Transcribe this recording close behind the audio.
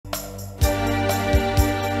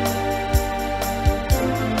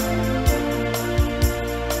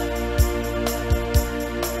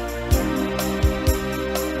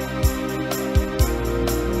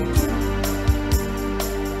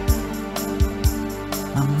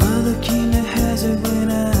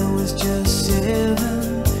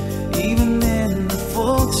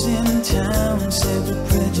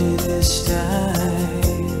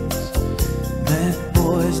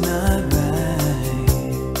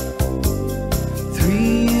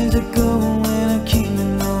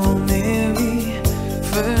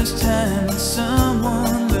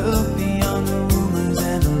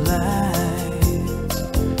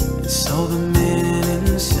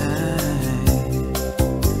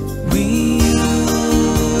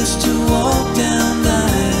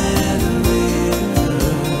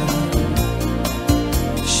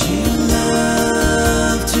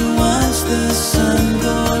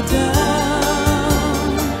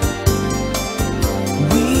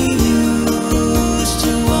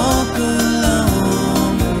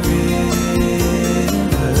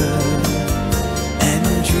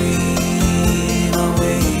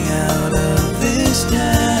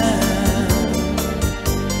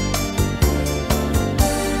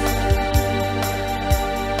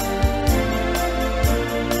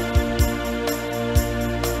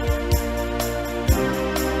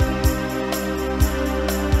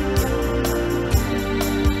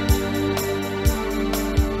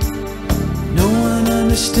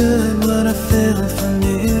understood what I felt for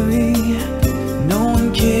Mary. No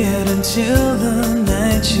one cared until the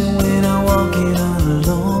night you went out walking all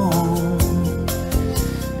alone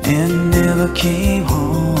and never came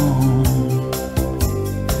home.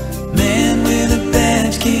 Man with a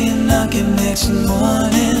badge came knocking next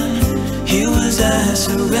morning. Here was I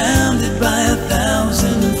surrounded by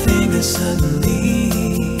 1,000 fingers suddenly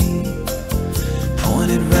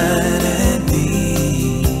pointed right at me.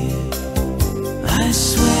 I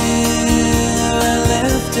swear I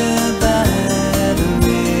left her by the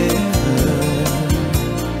river.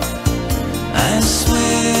 I swear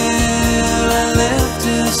I left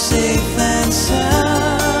her safe and sound.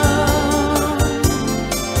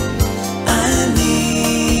 I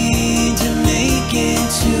need to make it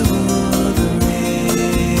to the river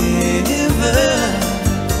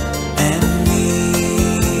and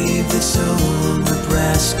leave this old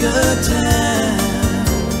Nebraska town.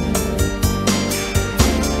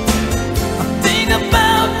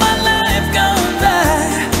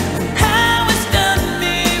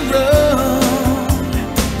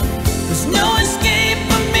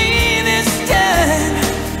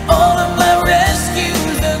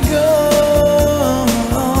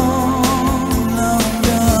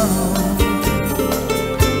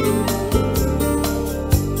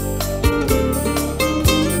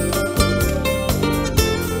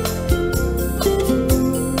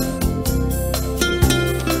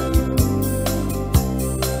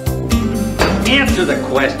 Answer the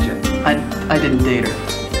question. I didn't date her.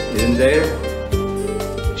 You didn't date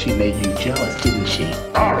her? She made you jealous, didn't she?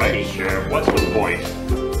 All right, Sheriff, what's the point?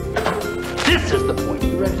 This is the point.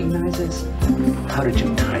 You recognize this? How did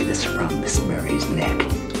you tie this around Miss Mary's